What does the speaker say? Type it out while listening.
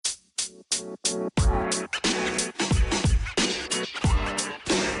Namaste,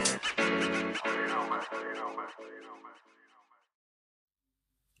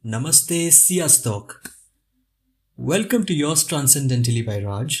 Siyastok. Welcome to Yours Transcendentally by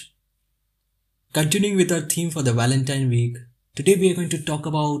Raj. Continuing with our theme for the Valentine week, today we are going to talk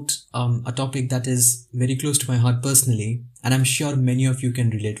about a topic that is very close to my heart personally, and I'm sure many of you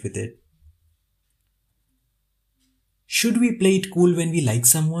can relate with it. Should we play it cool when we like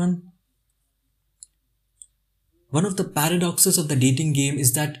someone? One of the paradoxes of the dating game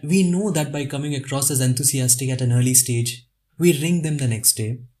is that we know that by coming across as enthusiastic at an early stage, we ring them the next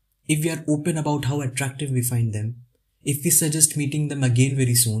day. If we are open about how attractive we find them, if we suggest meeting them again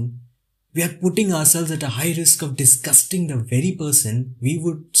very soon, we are putting ourselves at a high risk of disgusting the very person we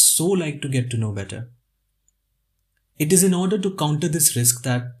would so like to get to know better. It is in order to counter this risk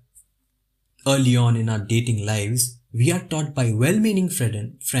that early on in our dating lives, we are taught by well-meaning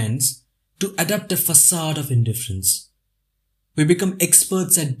friends to adapt a facade of indifference. We become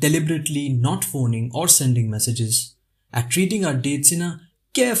experts at deliberately not phoning or sending messages, at treating our dates in a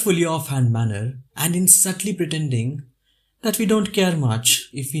carefully offhand manner, and in subtly pretending that we don't care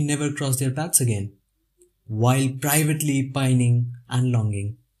much if we never cross their paths again, while privately pining and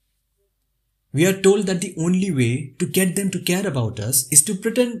longing. We are told that the only way to get them to care about us is to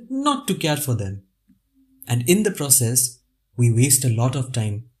pretend not to care for them. And in the process, we waste a lot of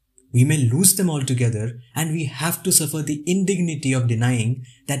time. We may lose them altogether, and we have to suffer the indignity of denying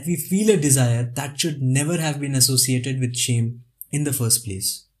that we feel a desire that should never have been associated with shame in the first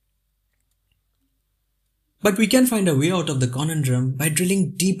place. But we can find a way out of the conundrum by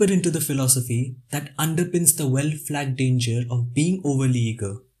drilling deeper into the philosophy that underpins the well-flagged danger of being overly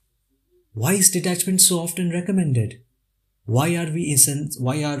eager. Why is detachment so often recommended? Why are we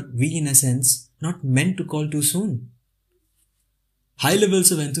in essence not meant to call too soon? High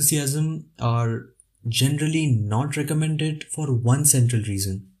levels of enthusiasm are generally not recommended for one central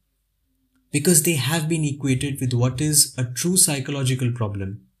reason. Because they have been equated with what is a true psychological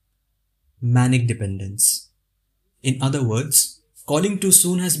problem: manic dependence. In other words, calling too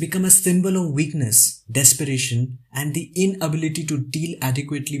soon has become a symbol of weakness, desperation, and the inability to deal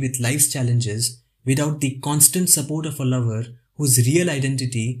adequately with life's challenges without the constant support of a lover whose real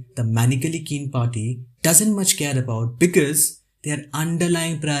identity the manically keen party doesn't much care about, because their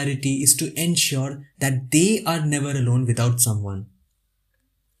underlying priority is to ensure that they are never alone without someone,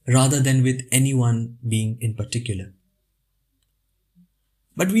 rather than with anyone being in particular.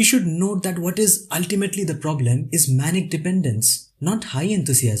 But we should note that what is ultimately the problem is manic dependence, not high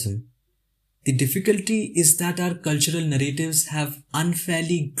enthusiasm. The difficulty is that our cultural narratives have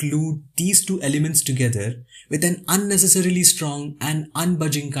unfairly glued these two elements together with an unnecessarily strong and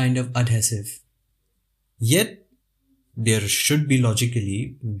unbudging kind of adhesive. Yet, there should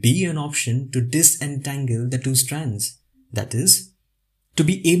logically be an option to disentangle the two strands. That is, to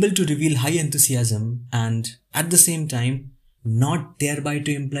be able to reveal high enthusiasm and, at the same time, not thereby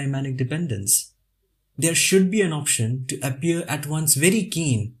to imply manic dependence. There should be an option to appear at once very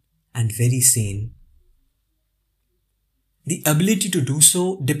keen and very sane. The ability to do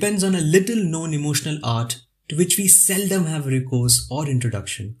so depends on a little known emotional art to which we seldom have recourse or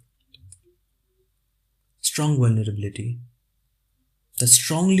introduction: strong vulnerability. The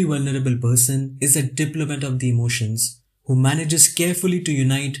strongly vulnerable person is a diplomat of the emotions who manages carefully to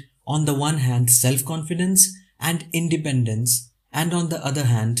unite, on the one hand, self-confidence and independence, and on the other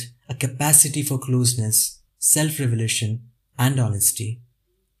hand, a capacity for closeness, self-revelation, and honesty.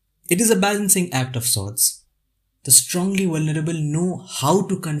 It is a balancing act of sorts. The strongly vulnerable know how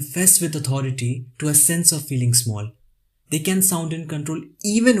to confess with authority to a sense of feeling small. They can sound in control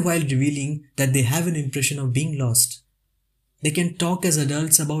even while revealing that they have an impression of being lost. They can talk as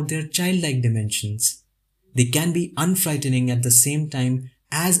adults about their childlike dimensions. They can be unfrightening at the same time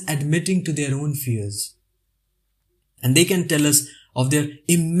as admitting to their own fears. And they can tell us of their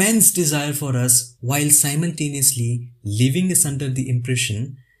immense desire for us while simultaneously leaving us under the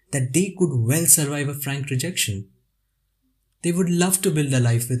impression that they could well survive a frank rejection. They would love to build a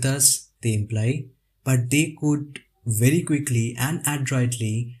life with us, they imply, but they could very quickly and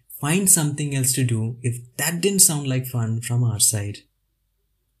adroitly find something else to do if that didn't sound like fun from our side.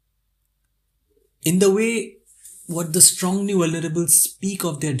 In the way what the strongly vulnerable speak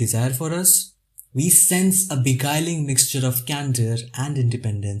of their desire for us, we sense a beguiling mixture of candor and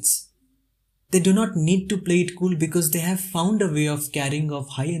independence. They do not need to play it cool because they have found a way of carrying off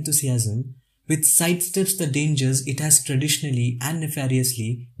high enthusiasm which sidesteps the dangers it has traditionally and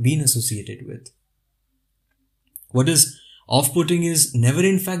nefariously been associated with. What is off-putting is never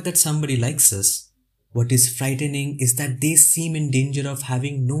in fact that somebody likes us. What is frightening is that they seem in danger of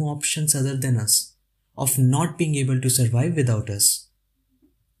having no options other than us, of not being able to survive without us.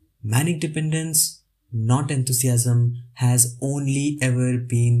 Manic dependence, not enthusiasm, has only ever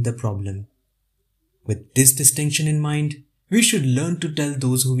been the problem. With this distinction in mind, we should learn to tell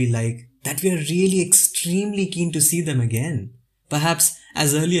those who we like that we are really extremely keen to see them again, perhaps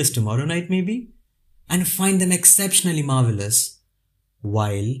as early as tomorrow night maybe, and find them exceptionally marvelous,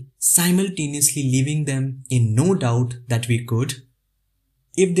 while simultaneously leaving them in no doubt that we could,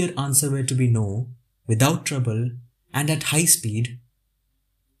 if their answer were to be no, without trouble and at high speed,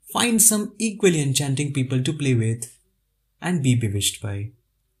 find some equally enchanting people to play with and be bewitched by.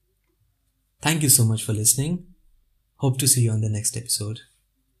 Thank you so much for listening. Hope to see you on the next episode.